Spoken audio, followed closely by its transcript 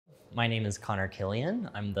My name is Kilian.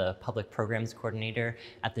 I'm the Public Programs Coordinator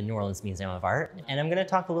at the New Orleans Museum of Art. And I'm going to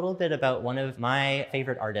talk a little bit about one of my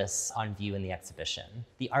favorite artists on view in the exhibition.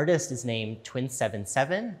 The artist is named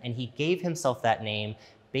Twin77, and he gave himself that name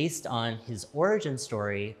based on his origin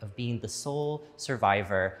story of being the sole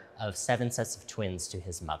survivor of 7 sets of twins to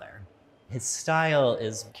his mother. His style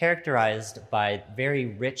is characterized by very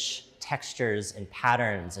rich textures and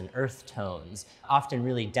patterns and earth tones, often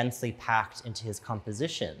really densely packed into his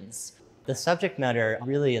compositions. The subject matter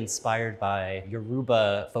really inspired by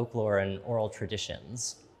Yoruba folklore and oral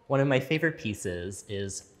traditions. One of my favorite pieces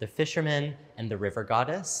is the Fisherman and the River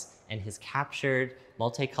Goddess and his captured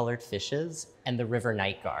multicolored fishes and the River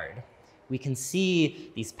Night Guard. We can see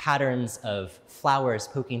these patterns of flowers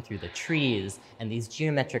poking through the trees and these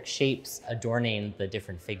geometric shapes adorning the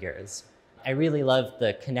different figures. I really love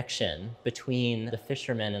the connection between the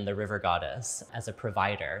fisherman and the river goddess as a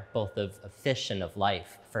provider, both of fish and of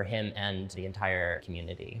life for him and the entire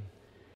community.